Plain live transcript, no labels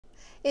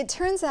It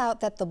turns out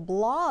that the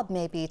blob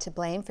may be to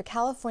blame for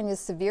California's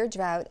severe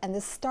drought and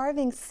the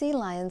starving sea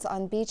lions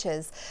on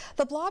beaches.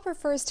 The blob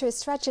refers to a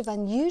stretch of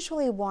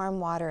unusually warm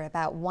water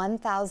about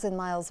 1,000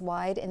 miles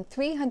wide and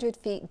 300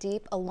 feet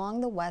deep along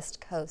the west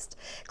coast.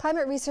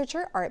 Climate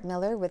researcher Art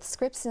Miller with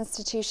Scripps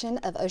Institution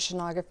of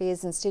Oceanography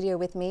is in studio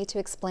with me to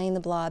explain the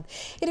blob.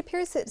 It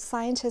appears that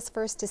scientists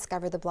first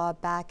discovered the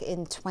blob back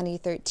in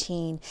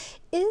 2013.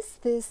 Is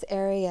this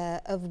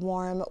area of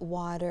warm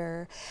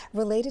water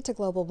related to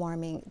global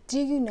warming? Do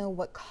you know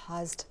what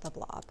caused the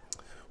blob?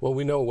 Well,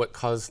 we know what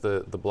caused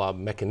the blob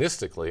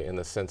mechanistically, in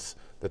the sense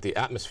that the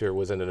atmosphere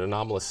was in an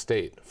anomalous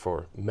state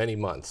for many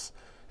months,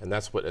 and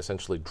that's what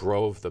essentially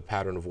drove the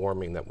pattern of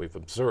warming that we've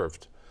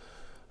observed.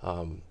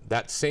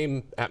 That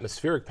same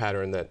atmospheric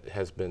pattern that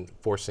has been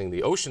forcing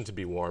the ocean to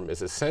be warm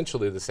is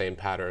essentially the same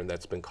pattern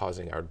that's been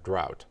causing our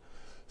drought.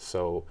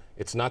 So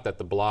it's not that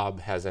the blob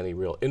has any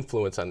real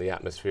influence on the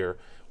atmosphere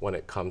when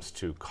it comes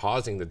to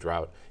causing the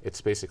drought.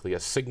 It's basically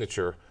a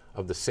signature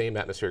of the same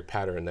atmospheric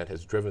pattern that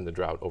has driven the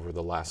drought over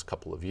the last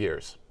couple of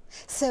years.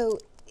 So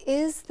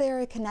is there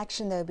a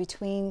connection, though,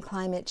 between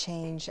climate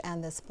change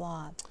and this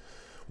blob?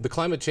 The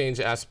climate change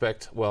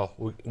aspect, well,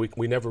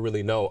 we never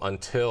really know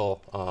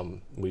until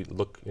we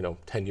look,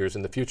 10 years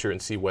in the future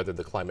and see whether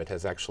the climate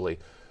has actually,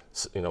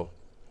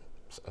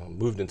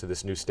 moved into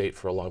this new state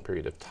for a long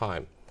period of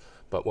time.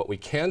 But what we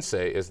can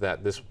say is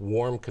that this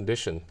warm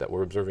condition that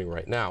we're observing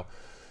right now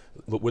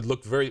would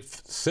look very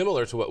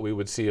similar to what we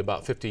would see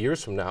about 50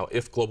 years from now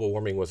if global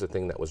warming was the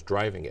thing that was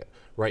driving it.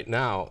 Right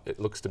now, it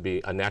looks to be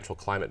a natural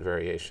climate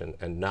variation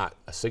and not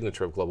a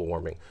signature of global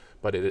warming.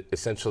 But it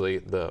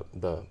essentially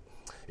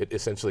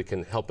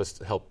can help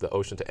the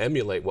ocean to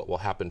emulate what will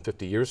happen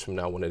 50 years from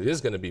now when it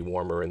is going to be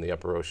warmer in the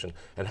upper ocean.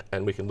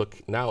 And we can look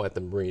now at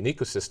the marine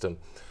ecosystem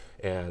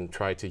and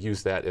try to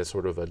use that as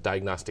sort of a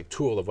diagnostic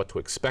tool of what to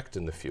expect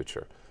in the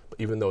future,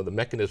 even though the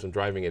mechanism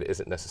driving it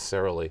isn't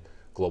necessarily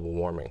global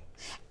warming.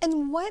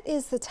 And what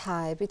is the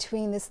tie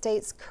between the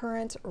state's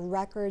current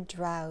record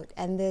drought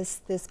and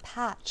this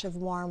patch of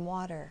warm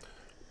water?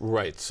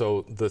 Right,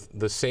 so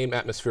the same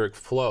atmospheric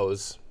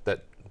flows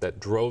that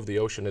drove the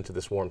ocean into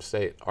this warm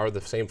state are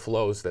the same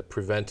flows that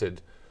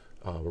prevented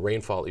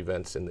rainfall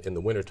events in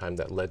the wintertime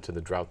that led to the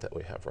drought that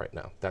we have right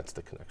now. That's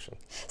the connection.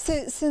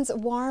 So since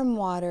warm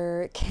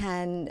water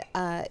can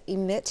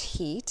emit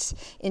heat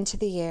into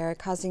the air,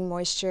 causing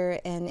moisture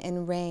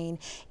and rain,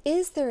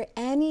 is there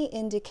any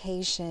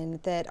indication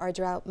that our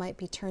drought might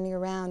be turning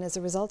around as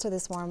a result of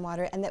this warm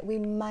water and that we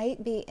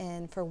might be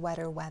in for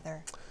wetter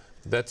weather?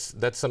 That's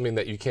something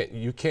that you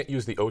can't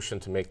use the ocean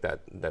to make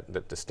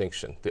that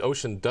distinction. The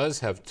ocean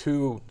does have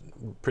two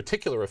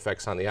particular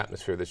effects on the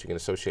atmosphere that you can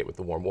associate with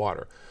the warm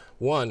water.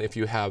 One, if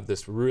you have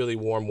this really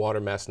warm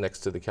water mass next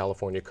to the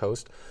California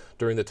coast,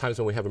 during the times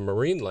when we have a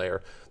marine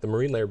layer, the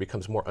marine layer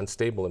becomes more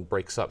unstable and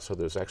breaks up, so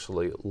there's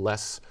actually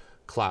less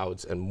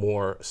clouds and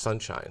more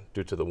sunshine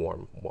due to the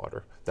warm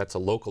water. That's a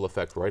local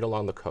effect right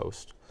along the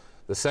coast.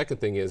 The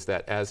second thing is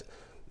that as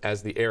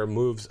the air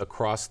moves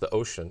across the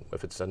ocean,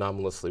 if it's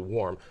anomalously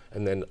warm,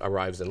 and then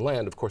arrives in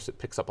land, of course it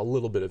picks up a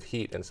little bit of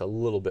heat and it's a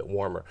little bit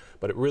warmer,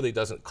 but it really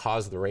doesn't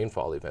cause the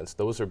rainfall events.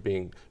 Those are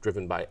being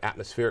driven by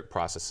atmospheric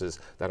processes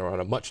that are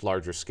on a much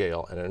larger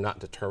scale and are not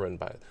determined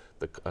by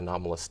the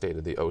anomalous state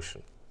of the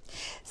ocean.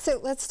 So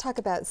let's talk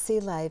about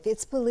sea life.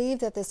 It's believed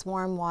that this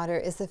warm water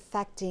is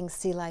affecting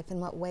sea life. In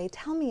what way?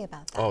 Tell me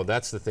about that. Oh,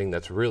 that's the thing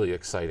that's really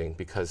exciting,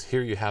 because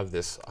here you have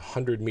this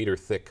 100-meter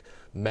thick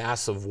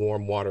mass of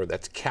warm water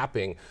that's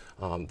capping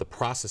the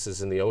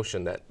processes in the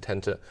ocean that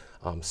tend to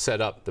set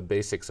up the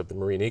basics of the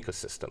marine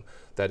ecosystem.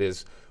 That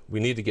is, we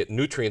need to get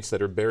nutrients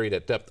that are buried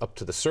at depth up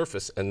to the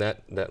surface, and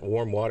that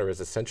warm water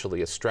is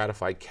essentially a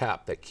stratified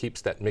cap that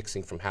keeps that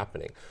mixing from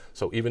happening.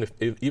 So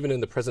even in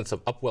the presence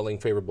of upwelling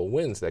favorable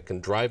winds that can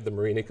drive the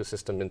marine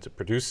ecosystem into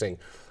producing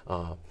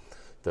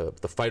the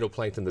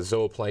phytoplankton, the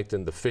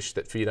zooplankton, the fish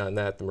that feed on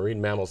that, the marine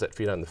mammals that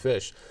feed on the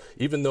fish,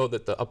 even though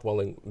that the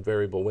upwelling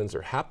variable winds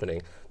are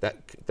happening,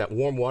 that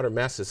warm water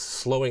mass is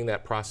slowing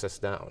that process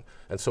down.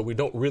 And so we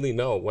don't really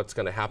know what's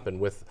going to happen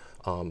with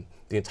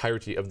the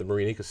entirety of the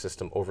marine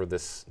ecosystem over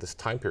this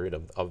time period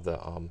of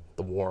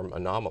the warm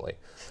anomaly.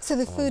 So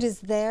the food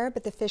is there,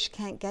 but the fish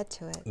can't get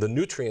to it. The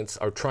nutrients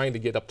are trying to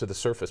get up to the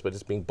surface, but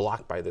it's being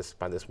blocked by this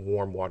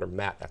warm water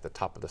mat at the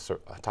top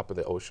of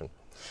the ocean.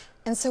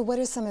 And so what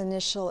are some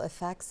initial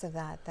effects of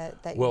that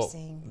you're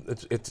seeing? Well,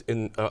 it's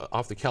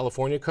off the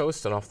California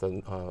coast and off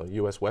the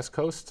U.S. West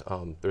Coast.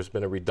 There's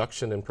been a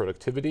reduction in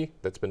productivity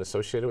that's been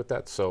associated with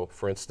that. So,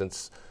 for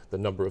instance, the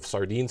number of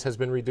sardines has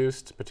been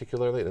reduced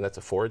particularly, and that's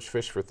a forage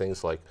fish for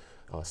things like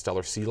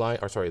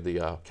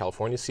the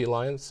California sea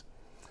lions.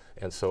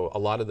 And so a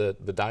lot of the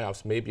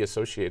die-offs may be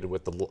associated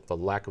with the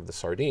lack of the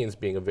sardines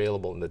being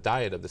available in the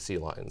diet of the sea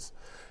lions.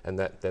 And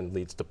that then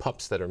leads to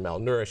pups that are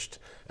malnourished,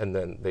 and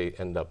then they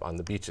end up on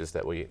the beaches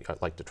that we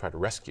like to try to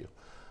rescue.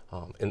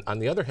 And on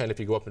the other hand, if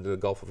you go up into the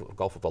Gulf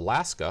of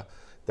Alaska,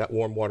 that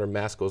warm water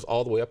mass goes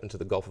all the way up into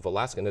the Gulf of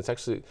Alaska, and it's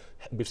actually,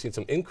 we've seen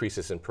some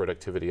increases in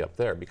productivity up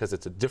there because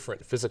it's a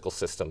different physical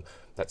system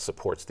that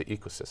supports the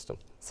ecosystem.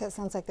 So it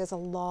sounds like there's a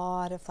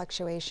lot of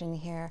fluctuation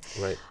here.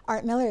 Right.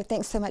 Art Miller,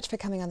 thanks so much for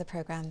coming on the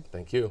program.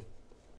 Thank you.